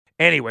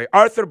Anyway,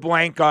 Arthur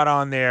Blank got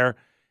on there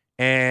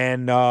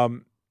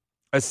and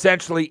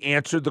essentially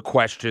answered the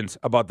questions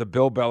about the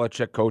Bill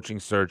Belichick coaching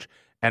search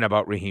and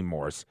about Raheem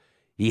Morris.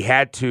 He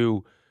had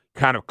to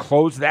kind of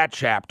close that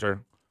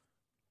chapter.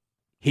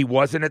 He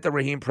wasn't at the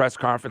Raheem press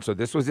conference, so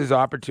this was his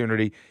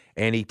opportunity.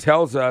 And he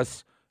tells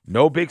us,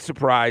 no big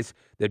surprise,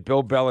 that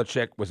Bill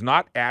Belichick was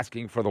not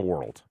asking for the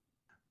world.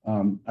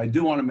 I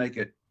do want to make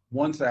it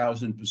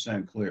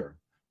 1,000% clear.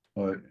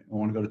 I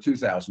want to go to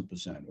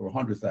 2,000% or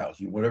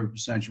 100,000, whatever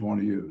percent you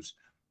want to use.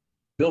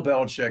 Bill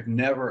Belichick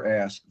never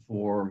asked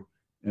for,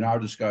 in our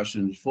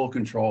discussions, full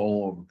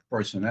control over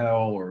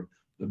personnel or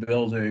the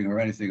building or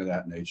anything of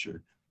that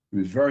nature. He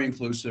was very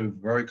inclusive,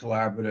 very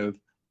collaborative.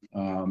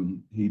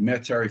 He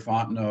met Terry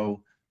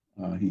Fontenot.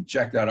 He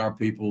checked out our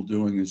people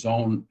doing his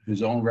own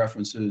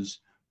references.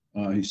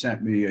 He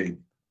sent me a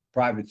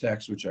private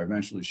text, which I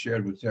eventually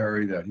shared with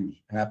Terry, that he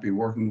was happy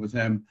working with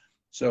him.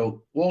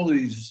 So all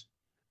these.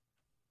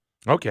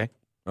 Okay.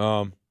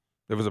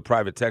 There was a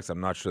private text. I'm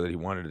not sure that he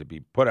wanted it to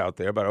be put out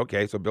there, but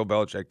okay. So Bill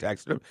Belichick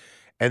texted him.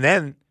 And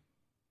then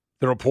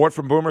the report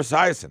from Boomer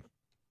Esiason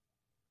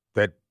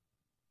that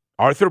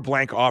Arthur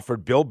Blank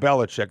offered Bill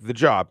Belichick the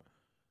job,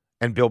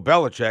 and Bill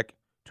Belichick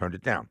turned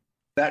it down.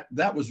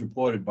 That was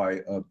reported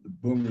by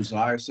Boomer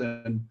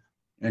Esiason,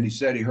 and he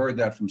said he heard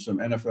that from some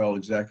NFL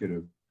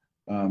executive.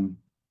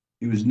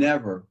 He was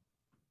never,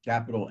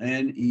 capital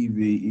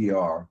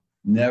Never.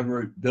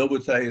 Never. Bill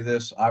would tell you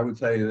this. I would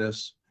tell you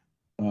this.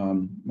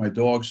 My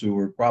dogs, who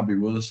were probably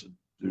with us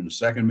during the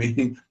second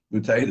meeting,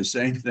 would tell you the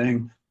same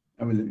thing.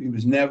 I mean, he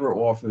was never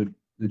offered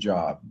the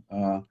job.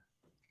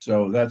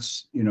 So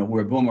that's,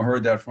 where Boomer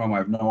heard that from, I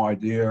have no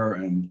idea.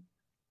 And,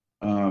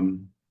 I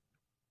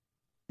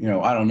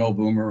don't know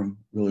Boomer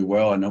really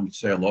well. I know him,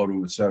 say hello to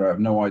him, et cetera. I have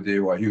no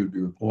idea why he would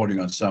be reporting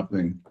on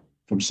something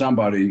from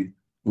somebody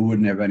who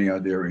wouldn't have any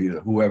idea either,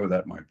 whoever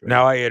that might be.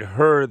 Now, I had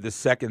heard the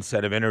second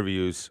set of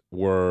interviews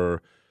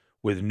were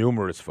with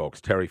numerous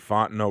folks, Terry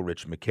Fontenot,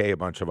 Rich McKay, a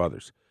bunch of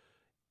others.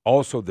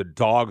 Also, the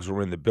dogs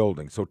were in the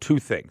building. So 2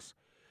 things.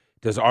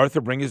 Does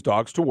Arthur bring his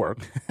dogs to work?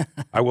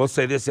 I will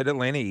say this at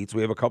Atlanta Eats.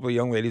 We have a couple of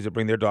young ladies that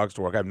bring their dogs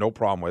to work. I have no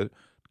problem with it.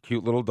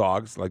 Cute little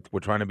dogs. Like,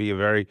 we're trying to be a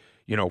very,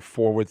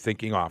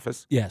 forward-thinking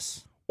office.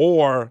 Yes.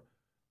 Or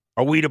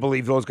are we to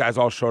believe those guys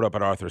all showed up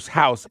at Arthur's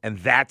house, and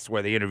that's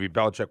where they interviewed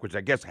Belichick, which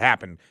I guess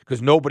happened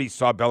because nobody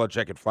saw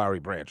Belichick at Flowery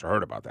Branch or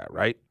heard about that,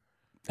 right?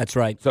 That's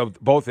right. So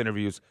both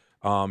interviews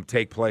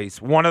take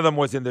place. One of them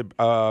was in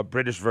the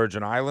British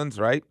Virgin Islands,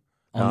 right?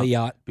 On the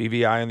yacht.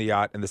 BVI on the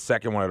yacht, and the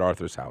second one at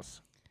Arthur's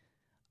house.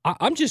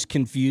 I'm just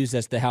confused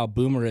as to how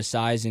Boomer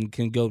Esiason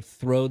can go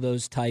throw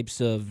those types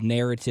of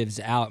narratives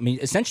out. I mean,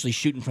 essentially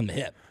shooting from the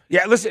hip.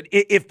 Yeah, listen,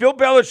 if Bill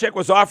Belichick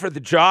was offered the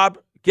job,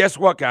 guess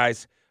what,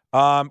 guys?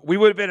 We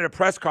would have been at a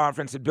press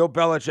conference, and Bill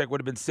Belichick would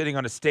have been sitting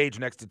on a stage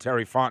next to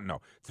Terry Fontenot.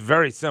 It's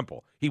very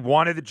simple. He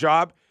wanted the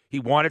job. He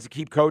wanted to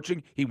keep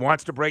coaching. He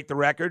wants to break the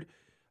record.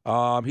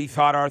 He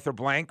thought Arthur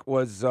Blank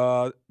was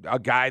a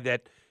guy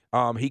that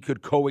he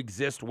could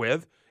coexist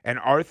with. And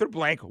Arthur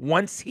Blank,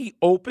 once he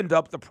opened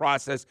up the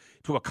process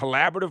to a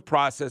collaborative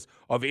process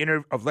of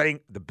letting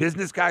the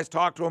business guys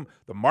talk to him,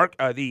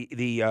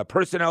 the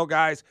personnel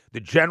guys, the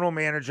general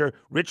manager,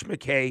 Rich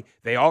McKay,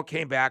 they all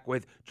came back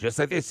with, just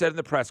like they said in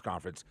the press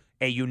conference,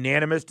 a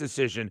unanimous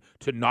decision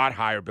to not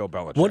hire Bill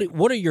Belichick.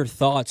 What are your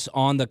thoughts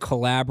on the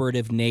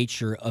collaborative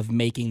nature of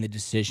making the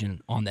decision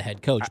on the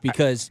head coach?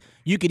 Because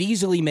you could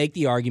easily make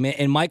the argument,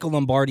 and Michael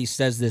Lombardi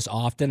says this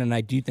often, and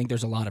I do think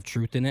there's a lot of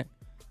truth in it.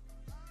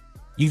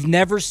 You've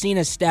never seen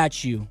a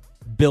statue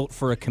built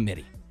for a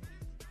committee.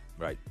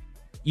 Right.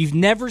 You've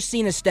never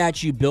seen a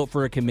statue built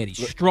for a committee.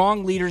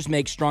 Strong leaders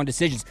make strong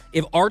decisions.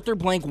 If Arthur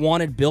Blank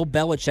wanted Bill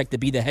Belichick to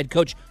be the head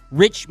coach,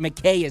 Rich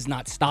McKay is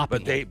not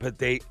stopping him.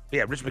 Rich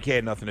McKay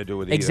had nothing to do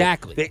with it.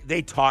 Exactly. Either.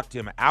 They talked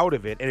him out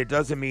of it, and it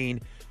doesn't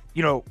mean,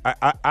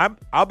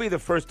 I'll be the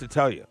first to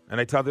tell you, and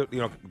I tell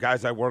the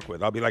guys I work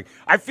with, I'll be like,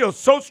 I feel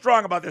so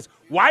strong about this.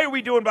 Why are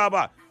we doing blah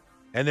blah?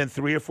 And then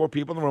 3 or 4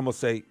 people in the room will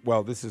say,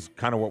 well, this is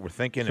kind of what we're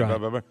thinking. And blah,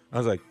 blah, blah. I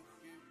was like,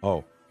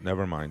 oh,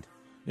 never mind.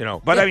 But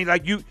yeah. I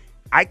mean,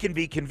 I can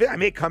be convinced. I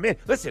may come in.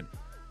 Listen,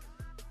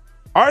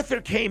 Arthur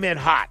came in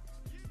hot.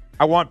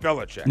 I want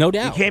Belichick. No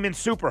doubt. He came in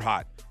super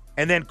hot.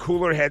 And then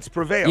cooler heads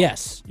prevailed.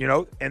 Yes.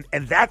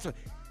 And that's,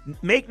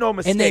 make no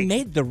mistake. And they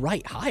made the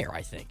right hire,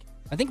 I think.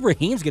 I think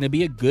Raheem's going to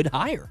be a good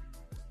hire.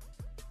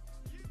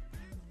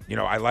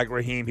 I like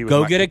Raheem.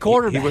 Get a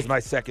quarterback. He was my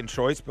second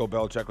choice. Bill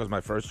Belichick was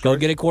my first choice. Go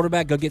get a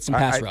quarterback. Go get some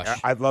pass rush.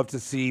 I'd love to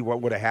see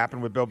what would have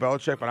happened with Bill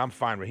Belichick, but I'm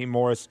fine. Raheem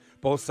Morris,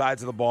 both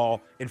sides of the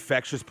ball,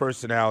 infectious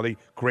personality,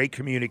 great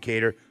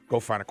communicator.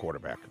 Go find a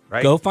quarterback,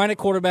 right? Go find a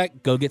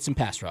quarterback. Go get some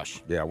pass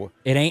rush. Yeah.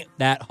 It ain't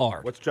that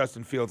hard. What's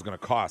Justin Fields going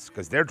to cost?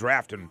 Because they're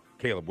drafting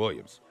Caleb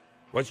Williams.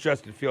 What's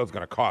Justin Fields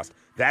going to cost?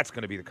 That's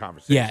going to be the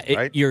conversation,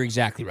 right? You're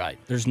exactly right.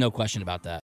 There's no question about that.